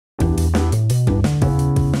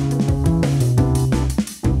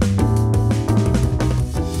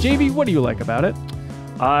JV, what do you like about it?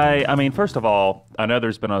 I mean, first of all, I know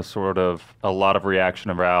there's been a lot of reaction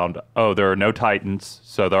around, oh, there are no Titans,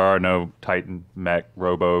 so there are no Titan mech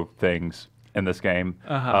robo things in this game.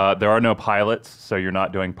 There are no pilots, so you're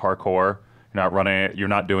not doing parkour, you're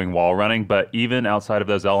not doing wall running. But even outside of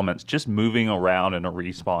those elements, just moving around in a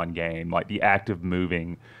respawn game, like the active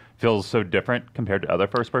moving, feels so different compared to other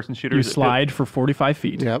first-person shooters. You slide for 45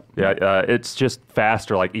 feet. Yep. Yeah, it's just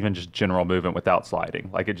faster, like even just general movement without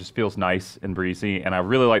sliding. Like it just feels nice and breezy, and I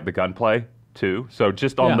really like the gunplay too. So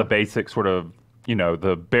just on the basic sort of,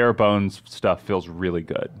 the bare bones stuff feels really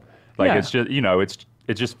good. Like it's just,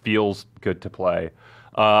 it just feels good to play.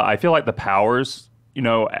 I feel like the powers,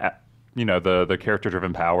 the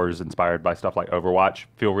character-driven powers inspired by stuff like Overwatch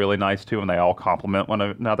feel really nice too, and they all complement one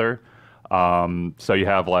another. So you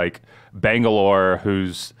have like Bangalore,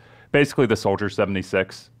 who's basically the Soldier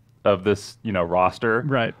 76 of this, roster.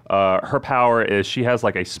 Right. Her power is she has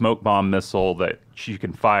like a smoke bomb missile that she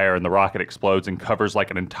can fire, and the rocket explodes and covers like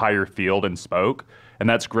an entire field in smoke. And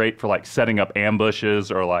that's great for like setting up ambushes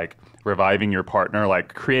or like reviving your partner,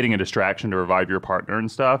 like creating a distraction to revive your partner and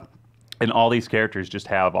stuff. And all these characters just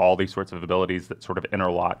have all these sorts of abilities that sort of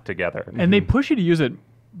interlock together. And they push you to use it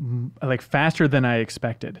like faster than I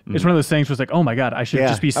expected. It's one of those things where it's like, oh my god, I should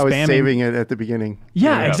just be spamming. I was saving it at the beginning.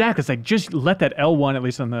 Yeah, exactly. It's like just let that L1, at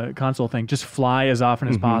least on the console thing, just fly as often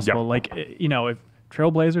as possible. Like, if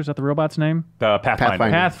Trailblazer, is that the robot's name?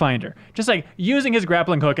 Pathfinder. Just like using his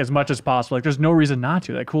grappling hook as much as possible. Like there's no reason not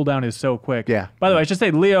to. That cooldown is so quick. Yeah. By the way, I should say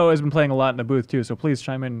Leo has been playing a lot in the booth too, so please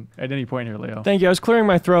chime in at any point here, Leo. Thank you. I was clearing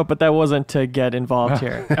my throat, but that wasn't to get involved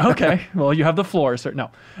here. Okay. Well, you have the floor, sir. No,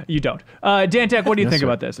 you don't. Dantech, what do you think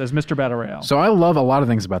about this as Mr. Battle Royale? So I love a lot of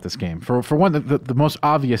things about this game. For one, the most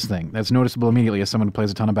obvious thing that's noticeable immediately as someone who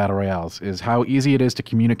plays a ton of Battle Royales is how easy it is to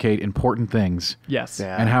communicate important things. Yes.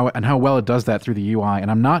 Yeah. And how well it does that through the UI.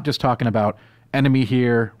 And I'm not just talking about enemy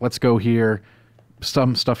here, let's go here,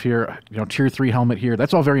 some stuff here, tier 3 helmet here.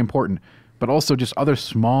 That's all very important. But also just other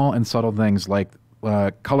small and subtle things like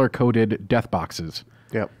color-coded death boxes.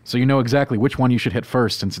 Yep. So you know exactly which one you should hit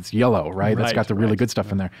first since it's yellow, right? That's got the really good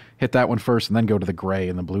stuff in there. Hit that one first and then go to the gray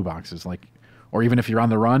and the blue boxes. Or even if you're on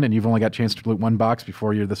the run and you've only got a chance to loot one box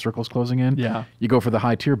before the circle's closing in, you go for the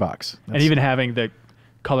high tier box. And even having the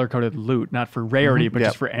color-coded loot, not for rarity, but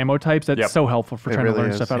just for ammo types, that's so helpful for trying to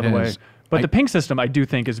learn stuff out of the way. But the ping system, I do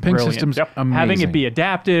think, is brilliant. System's amazing. Having it be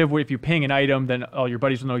adaptive, where if you ping an item, then all your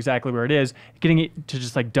buddies will know exactly where it is. Getting it to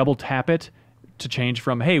just like double tap it to change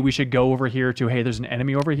from, hey, we should go over here to, hey, there's an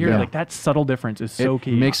enemy over here. Like that subtle difference is so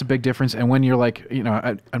key. It makes a big difference. And when you're like,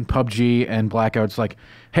 on PUBG and Blackout, it's like,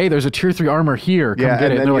 hey, there's a tier 3 armor here. Come get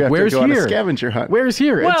it. And they're like, where's here? Scavenger hunt. Where's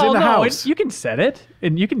here? Well, it's in the house. You can set it,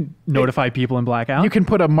 and you can notify people in Blackout. You can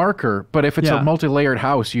put a marker, but if it's a multi-layered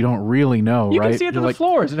house, you don't really know, you right? can see it through the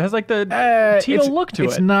floors. It has like the teal look to it.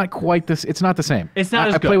 It's not quite this. It's not the same. It's not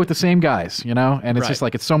as good. I play with the same guys, and it's just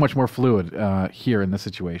like it's so much more fluid here in this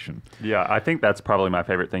situation. Yeah, I think that's probably my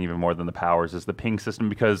favorite thing, even more than the powers, is the ping system.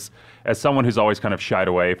 Because as someone who's always kind of shied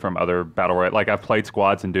away from other battle royale, like I've played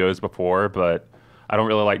squads and duos before, but I don't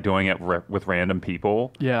really like doing it with random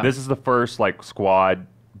people. Yeah. This is the first like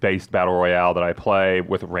squad-based battle royale that I play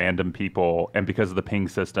with random people, and because of the ping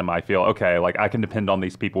system, I feel okay. Like I can depend on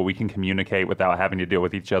these people. We can communicate without having to deal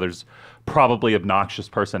with each other's probably obnoxious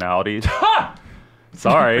personalities.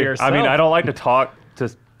 Sorry, I mean I don't like to talk to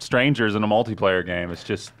strangers in a multiplayer game. It's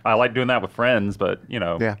just I like doing that with friends, but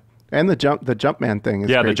Yeah. And the Jumpman thing is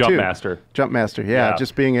great the Jump too. Master. Jump Master, yeah.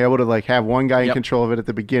 Just being able to like have one guy in control of it at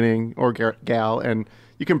the beginning, or gal, and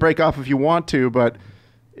you can break off if you want to, but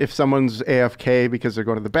if someone's AFK because they're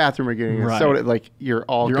going to the bathroom or getting a soda, like you're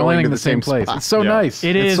going to the same place. spot. It's so nice.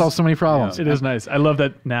 It solves so many problems. It is nice. I love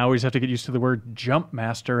that now we just have to get used to the word Jump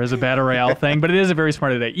Master as a Battle Royale thing, but it is a very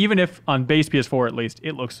smart idea. Even if on base PS4 at least,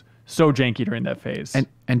 it looks so janky during that phase.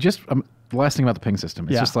 And just the last thing about the ping system,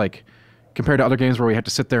 it's just like, compared to other games where we have to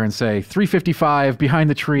sit there and say 355 behind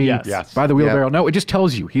the tree by the wheelbarrow. No, it just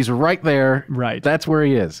tells you he's right there. Right. That's where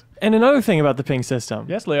he is. And another thing about the ping system.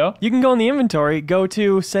 Yes, Leo. You can go in the inventory, go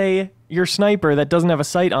to, say, your sniper that doesn't have a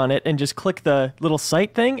sight on it, and just click the little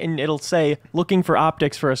sight thing, and it'll say, looking for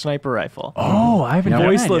optics for a sniper rifle. Oh, I haven't done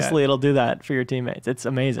that yet. Voicelessly, it'll do that for your teammates. It's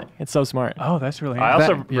amazing. It's so smart. Oh, that's really I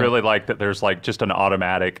also really like that there's like just an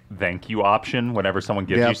automatic thank you option whenever someone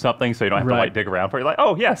gives you something, so you don't have to like dig around for it. You're like,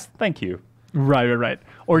 oh, yes, thank you. Right.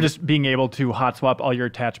 Or just being able to hot swap all your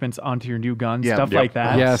attachments onto your new gun, stuff like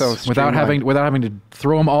that. Yes, so without having to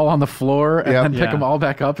throw them all on the floor and then pick them all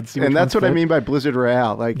back up and see. And that's what I mean by Blizzard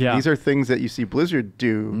Royale. Like these are things that you see Blizzard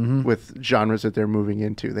do with genres that they're moving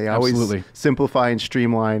into. They always simplify and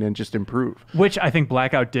streamline and just improve. Which I think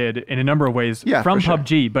Blackout did in a number of ways from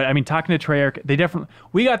PUBG. Sure. But I mean, talking to Treyarch,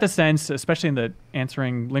 we got the sense, especially in the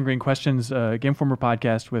Answering Lingering Questions Gameformer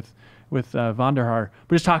podcast with Vonderhaar,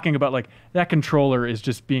 but just talking about like that controller is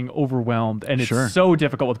just being overwhelmed, and it's so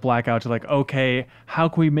difficult with Blackout to like, okay, how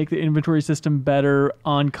can we make the inventory system better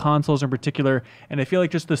on consoles in particular? And I feel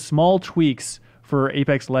like just the small tweaks for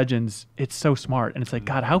Apex Legends, it's so smart, and it's like,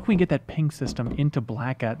 God, how can we get that ping system into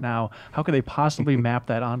Blackout now? How could they possibly map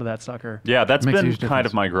that onto that sucker? Yeah, that's been kind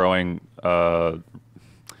of my growing. That's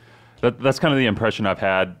kind of the impression I've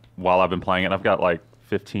had while I've been playing it. I've got like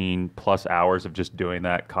 15 plus hours of just doing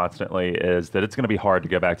that constantly, is that it's going to be hard to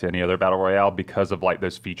go back to any other battle royale because of like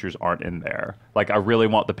those features aren't in there. Like I really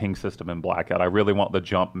want the ping system in Blackout. I really want the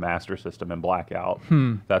jump master system in Blackout.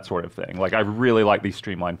 That sort of thing. Like I really like these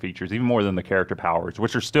streamlined features even more than the character powers,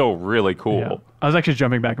 which are still really cool. Yeah. I was actually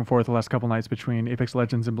jumping back and forth the last couple nights between Apex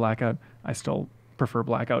Legends and Blackout. I still prefer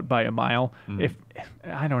Blackout by a mile. If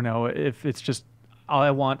I don't know if it's just all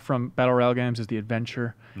I want from battle royale games is the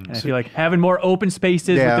adventure. And I feel like having more open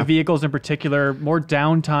spaces with the vehicles in particular, more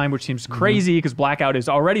downtime, which seems crazy because Blackout is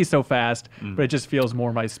already so fast, but it just feels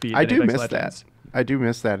more my speed. I do miss that. I do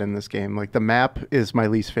miss that in this game. Like the map is my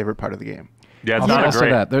least favorite part of the game. Yeah, it's not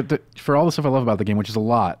great. For all the stuff I love about the game, which is a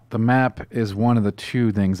lot, the map is one of the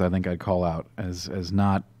two things I think I'd call out as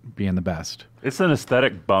not being the best. It's an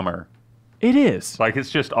aesthetic bummer. It is. Like, it's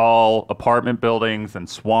just all apartment buildings and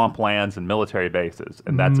swamplands and military bases,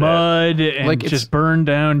 and that's mud and like just burned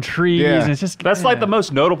down trees. Yeah. And it's just that's like the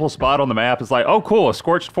most notable spot on the map. Is like, oh, cool, a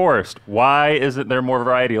scorched forest. Why isn't there more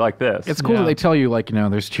variety like this? It's cool that they tell you, like,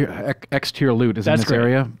 there's X tier loot is in this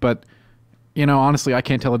area, but honestly, I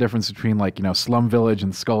can't tell the difference between like Slum Village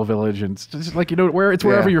and Skull Village, and it's just like where it's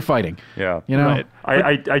wherever you're fighting. Yeah, Right.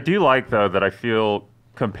 I do like though that I feel.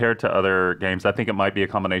 Compared to other games, I think it might be a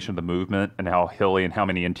combination of the movement and how hilly and how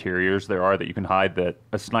many interiors there are that you can hide, that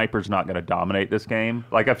a sniper's not going to dominate this game.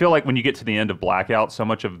 Like, I feel like when you get to the end of Blackout, so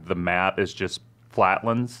much of the map is just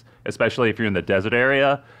flatlands, especially if you're in the desert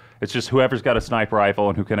area. It's just whoever's got a sniper rifle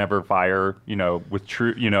and who can ever fire, with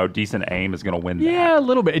true, decent aim is going to win that. Yeah, a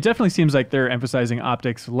little bit. It definitely seems like they're emphasizing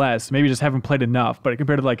optics less. Maybe just haven't played enough. But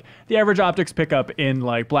compared to like the average optics pickup in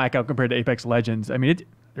like Blackout compared to Apex Legends, I mean,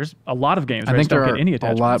 there's a lot of games where I think there don't get any are a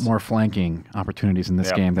attachments. lot more flanking opportunities in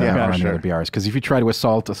this game than there are in the other BRs. Because if you try to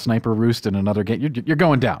assault a sniper roost in another game, you're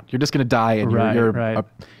going down. You're just going to die, and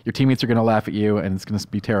your teammates are going to laugh at you, and it's going to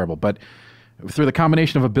be terrible. But through the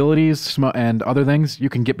combination of abilities and other things, you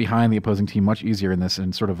can get behind the opposing team much easier in this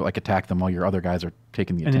and sort of like attack them while your other guys are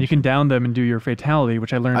taking the attention. And then you can down them and do your fatality,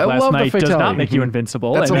 which I learned last night does not make you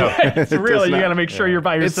invincible. It's really, you got to make sure you're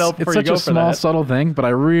by yourself before you go for that. It's such a small, subtle thing, but I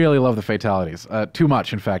really love the fatalities. Too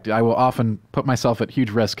much, in fact. I will often put myself at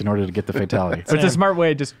huge risk in order to get the fatality. So it's a smart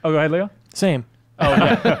way. Go ahead, Leo. Same. Oh,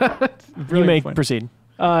 yeah. You may proceed.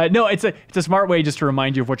 No, it's a smart way just to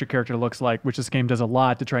remind you of what your character looks like, which this game does a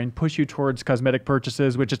lot to try and push you towards cosmetic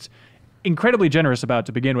purchases, which it's incredibly generous about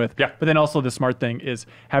to begin with. Yeah. But then also the smart thing is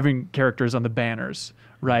having characters on the banners,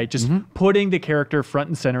 right? Just putting the character front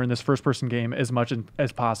and center in this first-person game as much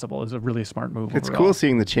as possible is a really smart move. It's cool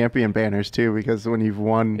seeing the champion banners too, because when you've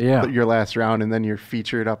won your last round and then you're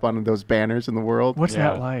featured up on those banners in the world. What's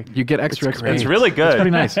that like? You get extra XP. It's really good. It's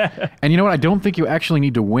pretty nice. And you know what? I don't think you actually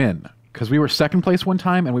need to win. Because we were second place one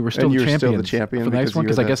time, and we were still the champion for the next one.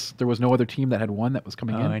 Because I guess there was no other team that had won that was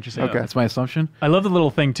coming in. Interesting. Okay, that's my assumption. I love the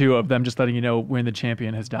little thing too of them just letting you know when the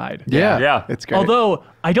champion has died. Yeah, it's great. Although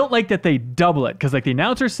I don't like that they double it, because like the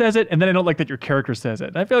announcer says it, and then I don't like that your character says it.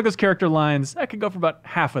 And I feel like those character lines, I could go for about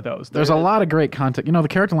half of those. There's a lot of great content. The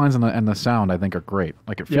character lines and the sound I think are great.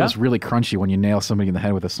 Like it feels really crunchy when you nail somebody in the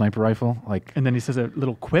head with a sniper rifle. And then he says a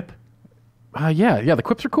little quip. Yeah, the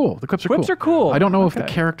quips are cool. The quips are cool. I don't know if the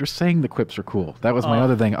characters saying the quips are cool. That was my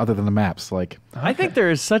other thing, other than the maps. I think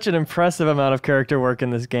there is such an impressive amount of character work in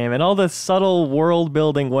this game, and all the subtle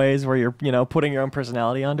world-building ways where you're, putting your own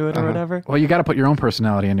personality onto it or whatever. Well, you got to put your own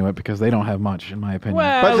personality into it because they don't have much, in my opinion.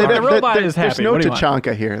 Well, but the robot is happy. There's no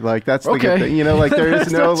Tachanka here. Like that's the good thing. There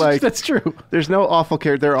is no That's true. There's no awful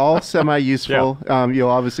character. They're all semi-useful. You'll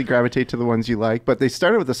obviously gravitate to the ones you like, but they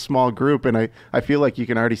started with a small group, and I feel like you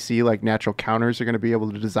can already see like natural counters are going to be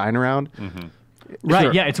able to design around. Right,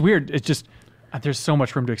 sure. Yeah, it's weird. It's just, there's so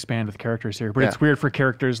much room to expand with characters here, but it's weird for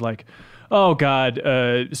characters like, oh god,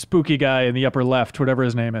 spooky guy in the upper left, whatever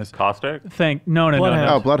his name is. Caustic? No.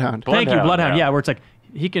 Bloodhound. Thank you, Bloodhound. Yeah, where it's like,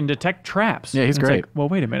 he can detect traps. Yeah, he's and great. It's like, well,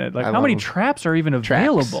 wait a minute. Like, how many traps are even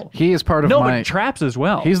available? He is part of but traps as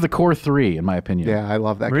well. He's the core 3, in my opinion. Yeah, I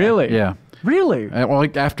love that guy. Really? Yeah. Really? Well,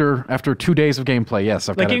 like after 2 days of gameplay, yes.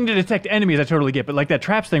 I've like got getting to detect enemies, I totally get. But like that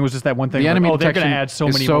traps thing was just that one thing. The like, enemy they're detection going to add so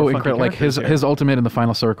many so more incredible. Like his ultimate in the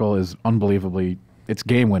final circle is unbelievably. It's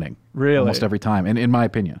game winning. Really? Almost every time, in my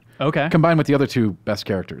opinion. Okay. Combined with the other 2 best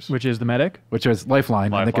characters, which is the medic, which is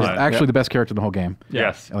Lifeline. I think is actually the best character in the whole game.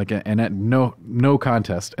 Yes. Like no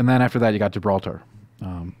contest. And then after that, you got Gibraltar.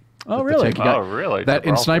 Oh really? Really? That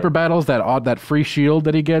in sniper battles, that free shield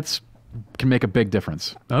that he gets can make a big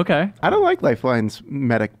difference. Okay. I don't like Lifeline's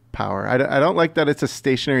medic power. I don't like that it's a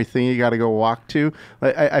stationary thing you got to go walk to.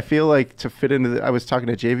 Like, I feel like to fit into I was talking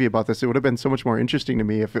to JV about this. It would have been so much more interesting to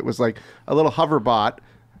me if it was like a little hover bot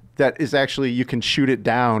that is actually, you can shoot it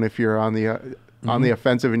down if you're on the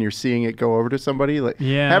offensive and you're seeing it go over to somebody. Like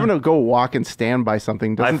having to go walk and stand by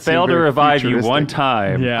something doesn't seem failed to very revive you futuristic. one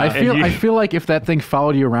time. Yeah. I feel like if that thing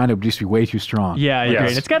followed you around, it would just be way too strong. Yeah, I agree. Yes.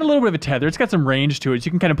 And it's got a little bit of a tether. It's got some range to it. So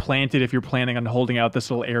you can kind of plant it if you're planning on holding out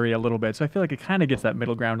this little area a little bit. So I feel like it kind of gets that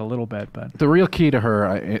middle ground a little bit. But The real key to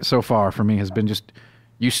her so far for me has been just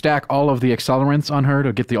you stack all of the accelerants on her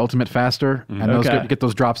to get the ultimate faster, and get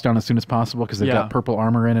those drops down as soon as possible because they've got purple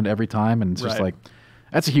armor in it every time, and it's just like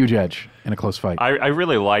that's a huge edge in a close fight. I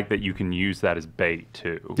really like that you can use that as bait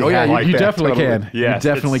too. Oh yeah, like you definitely can. Yes,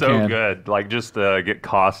 you definitely it's so can. good. Like just get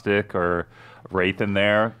Caustic or Wraith in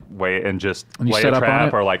there, and just lay set a up on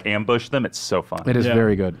trap it? or like ambush them. It's so fun. It is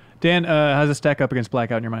very good. Dan, how's it stack up against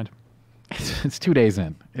Blackout in your mind? It's 2 days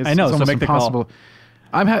in. I know, it's so almost make the impossible. call.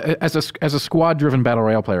 I'm as a squad-driven battle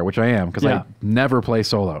royale player, which I am, because I never play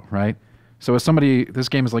solo, right? So as somebody, this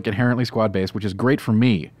game is like inherently squad-based, which is great for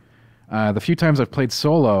me. The few times I've played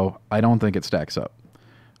solo, I don't think it stacks up.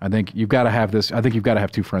 I think you've got to have this. I think you've got to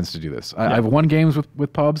have 2 friends to do this. I've won games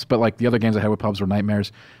with pubs, but like the other games I had with pubs were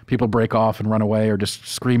nightmares. People break off and run away, or just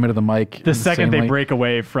scream into the mic. The second they break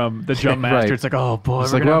away from the jump master, it's like, oh boy,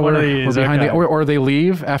 it's we're like, gonna have one of we're these. behind or they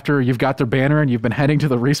leave after you've got their banner and you've been heading to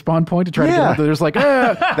the respawn point to try to get. There's like,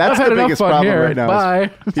 that's the biggest problem here. right now. Bye.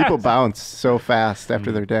 People bounce so fast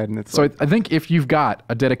after they're dead, and it's so I think if you've got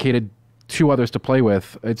a dedicated 2 others to play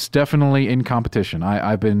with, it's definitely in competition.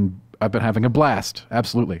 I've been having a blast.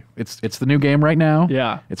 Absolutely. It's the new game right now.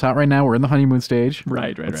 Yeah. It's hot right now. We're in the honeymoon stage.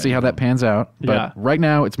 Right. Let's see how that pans out. But right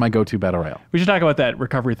now, it's my go-to battle royale. We should talk about that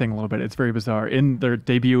recovery thing a little bit. It's very bizarre. In their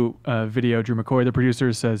debut video, Drew McCoy, the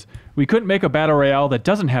producer, says, "We couldn't make a battle royale that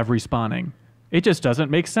doesn't have respawning. It just doesn't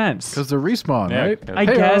make sense." Because they're respawn, right? I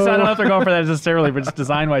guess. I don't know if they're going for that necessarily, but just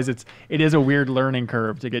design-wise, it is a weird learning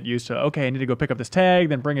curve to get used to. Okay, I need to go pick up this tag,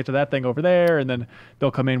 then bring it to that thing over there, and then they'll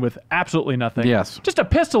come in with absolutely nothing. Yes. Just a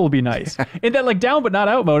pistol will be nice. In that like down but not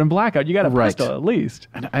out mode in Blackout, you got a pistol at least.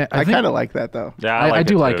 And I kind of like that, though. Yeah, I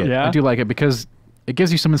do like it. Yeah? I do like it because it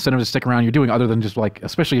gives you some incentive to stick around. You're doing other than just like,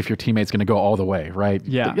 especially if your teammate's going to go all the way, right?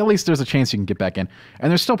 Yeah. At least there's a chance you can get back in.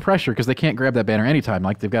 And there's still pressure because they can't grab that banner anytime.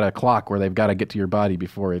 Like they've got a clock where they've got to get to your body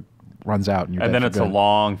before it runs out. And then it's a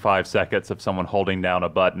long 5 seconds of someone holding down a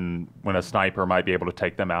button when a sniper might be able to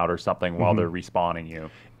take them out or something while they're respawning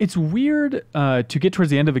you. It's weird to get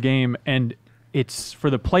towards the end of a game and it's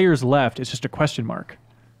for the players left, it's just a question mark.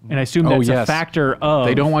 And I assume that's a factor of...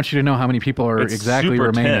 They don't want you to know how many people are exactly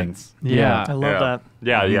remaining. Tense. Yeah. I love that.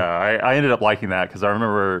 Yeah, I ended up liking that because I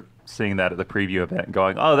remember seeing that at the preview event and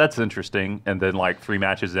going, oh, that's interesting. And then like 3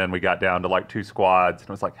 matches in, we got down to like 2 squads. And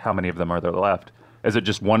it was like, how many of them are there left? Is it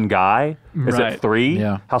just 1 guy? Is it 3?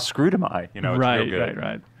 Yeah. How screwed am I? You know, it's real good.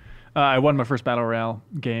 Right. I won my first Battle Royale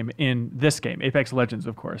game in this game, Apex Legends,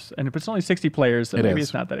 of course. And if it's only 60 players, then maybe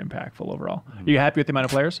it's not that impactful overall. Are you happy with the amount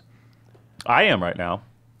of players? I am right now.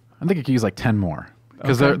 I think you could use like 10 more.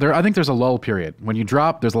 Because I think there's a lull period. When you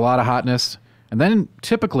drop, there's a lot of hotness. And then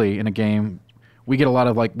typically in a game, we get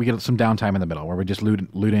some downtime in the middle where we're just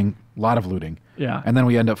looting, a lot of looting. Yeah. And then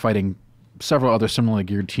we end up fighting several other similarly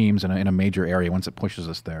geared teams in a major area once it pushes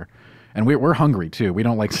us there. And we're hungry too. We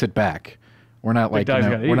don't like sit back. We're not like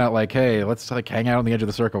we're not like, hey, let's like hang out on the edge of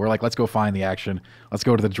the circle. We're like, let's go find the action. Let's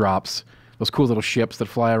go to the drops. Those cool little ships that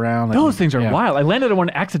fly around. Like, those things are wild. I landed on one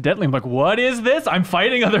accidentally. I'm like, what is this? I'm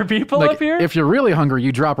fighting other people up here? If you're really hungry,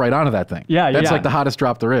 you drop right onto that thing. That's like the hottest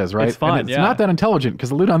drop there is, right? It's fun, and it's not that intelligent because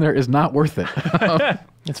the loot on there is not worth it.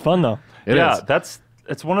 It's fun, though. It is.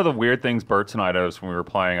 It's one of the weird things Bert and I noticed when we were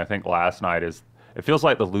playing, I think last night, is it feels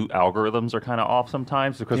like the loot algorithms are kind of off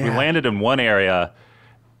sometimes because we landed in one area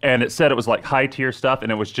and it said it was like high tier stuff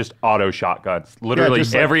and it was just auto shotguns. Literally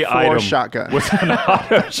every item was an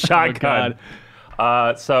auto shotgun.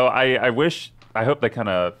 So I hope they kind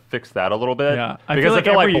of fix that a little bit. Yeah. Because I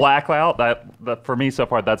feel like Blackout, that for me so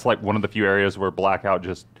far, that's like one of the few areas where Blackout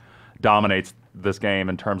just dominates this game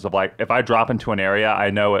in terms of like, if I drop into an area, I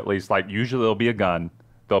know at least like usually there'll be a gun,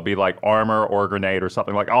 there'll be like armor or a grenade or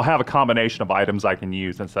something. Like I'll have a combination of items I can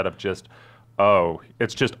use instead of just, oh,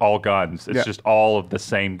 it's just all guns. It's just all of the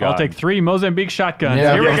same gun. I'll take 3 Mozambique shotguns.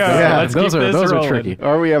 Here we go. Let's keep this rolling. Tricky.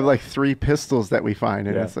 Or we have like 3 pistols that we find,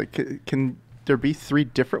 and it's like, can there be 3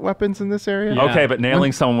 different weapons in this area? Yeah. Okay, but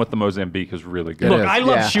nailing someone with the Mozambique is really good. Look, I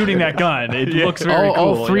love shooting that gun. It looks very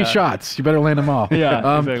cool. All 3 shots. You better land them all.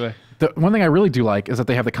 Yeah, exactly. The one thing I really do like is that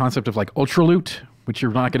they have the concept of like ultra loot, which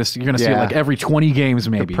you're not going to see. You're going to see it like every 20 games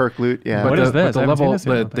maybe. The perk loot, But what is this? The level,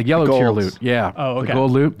 the yellow tier loot, Oh, okay. the gold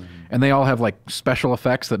loot, and they all have like special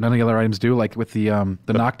effects that none of the other items do. Like with the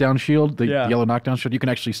knockdown shield, the yellow knockdown shield, you can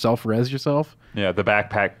actually self-res yourself. Yeah, the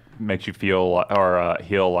backpack makes you feel or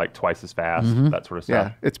heal like twice as fast, that sort of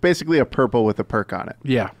stuff. Yeah, it's basically a purple with a perk on it.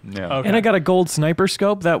 Yeah. Okay. And I got a gold sniper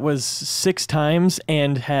scope that was 6 times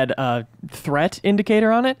and had a threat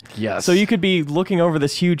indicator on it. Yes. So you could be looking over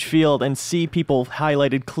this huge field and see people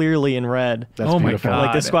highlighted clearly in red. That's beautiful. my God.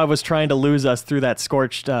 Like this squad was trying to lose us through that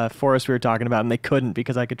scorched forest we were talking about, and they couldn't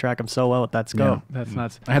because I could track them so well with that scope. That's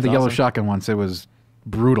nuts. I had the That's yellow awesome. shotgun once. It was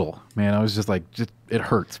brutal, man. I was just like, it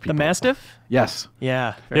hurts people. The Mastiff? Yes.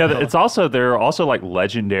 Yeah. Yeah, it's also there are also like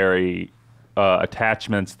legendary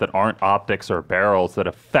attachments that aren't optics or barrels that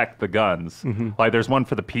affect the guns. Like there's one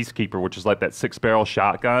for the Peacekeeper, which is like that 6-barrel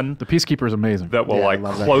shotgun The Peacekeeper is amazing. that will like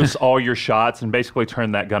close all your shots and basically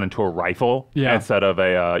turn that gun into a rifle instead of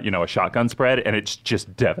a a shotgun spread, and it's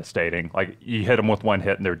just devastating. Like you hit them with one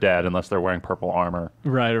hit and they're dead unless they're wearing purple armor.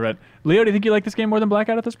 Right. Leo, do you think you like this game more than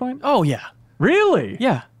Blackout at this point? Oh, yeah. Really?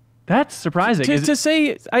 Yeah. That's surprising. To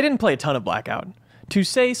say, I didn't play a ton of Blackout. To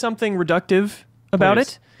say something reductive about Please.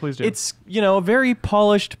 it, Please do. it's a very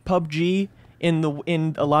polished PUBG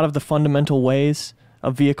in a lot of the fundamental ways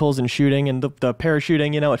of vehicles and shooting and the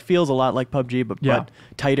parachuting. It feels a lot like PUBG, but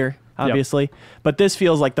tighter, obviously. But this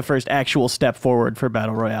feels like the first actual step forward for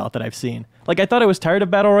Battle Royale that I've seen. Like, I thought I was tired of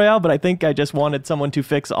Battle Royale, but I think I just wanted someone to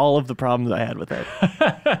fix all of the problems I had with it.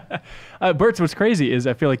 Bertz, what's crazy is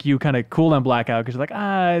I feel like you kind of cooled on Blackout because you're like,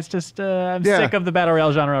 it's just, I'm sick of the Battle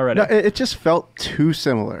Royale genre already. No, it just felt too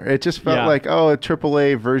similar. It just felt like, a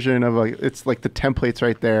AAA version of it's like the templates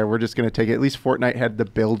right there. We're just going to take it. At least Fortnite had the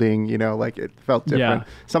building, like it felt different.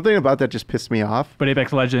 Something about that just pissed me off. But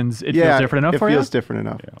Apex Legends, it feels different enough for you? It feels different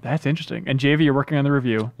enough. Yeah. That's interesting. And JV, you're working on the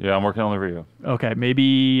review. Yeah, I'm working on the review. Okay,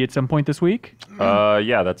 maybe at some point this week?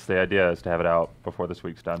 Yeah, that's the idea, is to have it out before this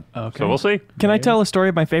week's done. Okay. So we'll see. Can I tell a story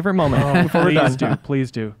of my favorite moment before we're done?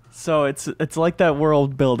 Please do. So it's like that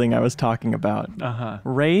world building I was talking about.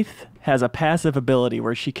 Wraith has a passive ability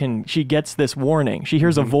where she gets this warning. She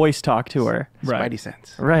hears a voice talk to her. Spidey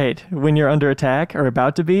sense. Right. When you're under attack or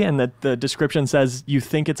about to be, and the description says you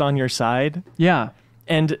think it's on your side. Yeah.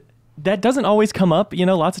 And that doesn't always come up.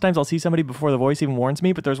 Lots of times I'll see somebody before the voice even warns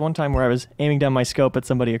me, but there's one time where I was aiming down my scope at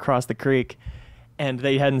somebody across the creek, and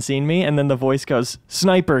they hadn't seen me, and then the voice goes,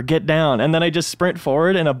 "Sniper, get down." And then I just sprint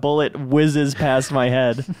forward, and a bullet whizzes past my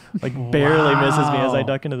head. Like, barely misses me as I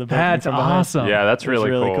duck into the building. That's from behind. awesome. Yeah, that's really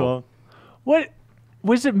cool.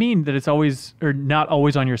 What does it mean that it's always or not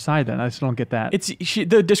always on your side then? I just don't get that.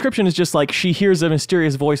 The description is just like she hears a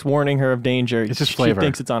mysterious voice warning her of danger. It's just flavor. She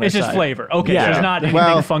thinks it's on her side. It's just flavor. Okay, Yeah. so it's not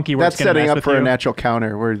anything funky where that's it's going to setting mess up with for you. a natural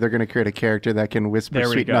counter where they're going to create a character that can whisper There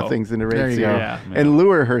we sweet go. nothings into There Wraith's you go. ear and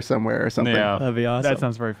lure her somewhere or something. Yeah. That'd be awesome. That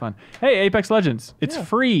sounds very fun. Hey, Apex Legends. It's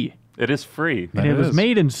free. It is free. And it was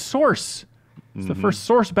made in Source. It's the first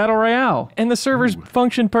Source Battle Royale. And the servers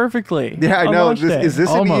function perfectly. Yeah, I on know. launch day. Is this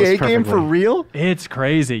Almost an EA game for perfectly. real? It's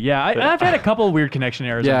crazy. Yeah, I've had a couple of weird connection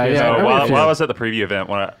errors. Yeah, on yeah. this. So I while really I feel- was at the preview event,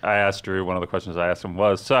 when I asked Drew, one of the questions I asked him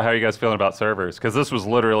was, "So how are you guys feeling about servers?" Because this was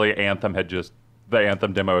literally the Anthem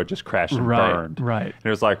demo had just crashed and burned. Right. And it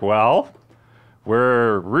was like, well,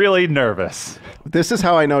 we're really nervous. This is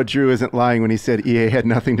how I know Drew isn't lying when he said EA had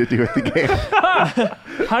nothing to do with the game.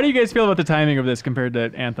 How do you guys feel about the timing of this compared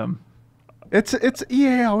to Anthem? It's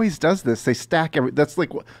EA always does this. They stack that's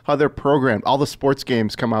like how they're programmed. All the sports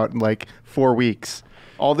games come out in like 4 weeks.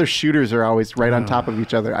 All their shooters are always right on top of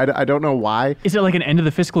each other. I don't know why. Is it like an end of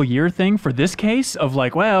the fiscal year thing for this case of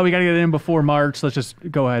like, well, we got to get it in before March. Let's just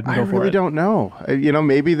go ahead and I go for it. really don't know.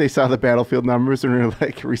 Maybe they saw the Battlefield numbers and were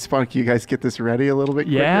like, Respawn, can you guys get this ready a little bit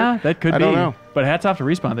quicker? Yeah, that could be. I don't know. But hats off to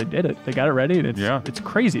Respawn. They did it. They got it ready. And Yeah. it's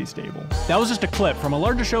crazy stable. That was just a clip from a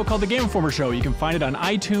larger show called The Game Informer Show. You can find it on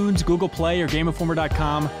iTunes, Google Play, or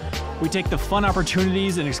GameInformer.com. We take the fun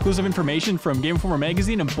opportunities and exclusive information from Game Informer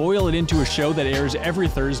magazine and boil it into a show that airs every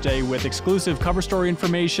Thursday with exclusive cover story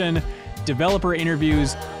information, developer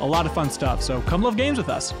interviews, a lot of fun stuff. So come love games with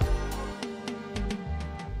us.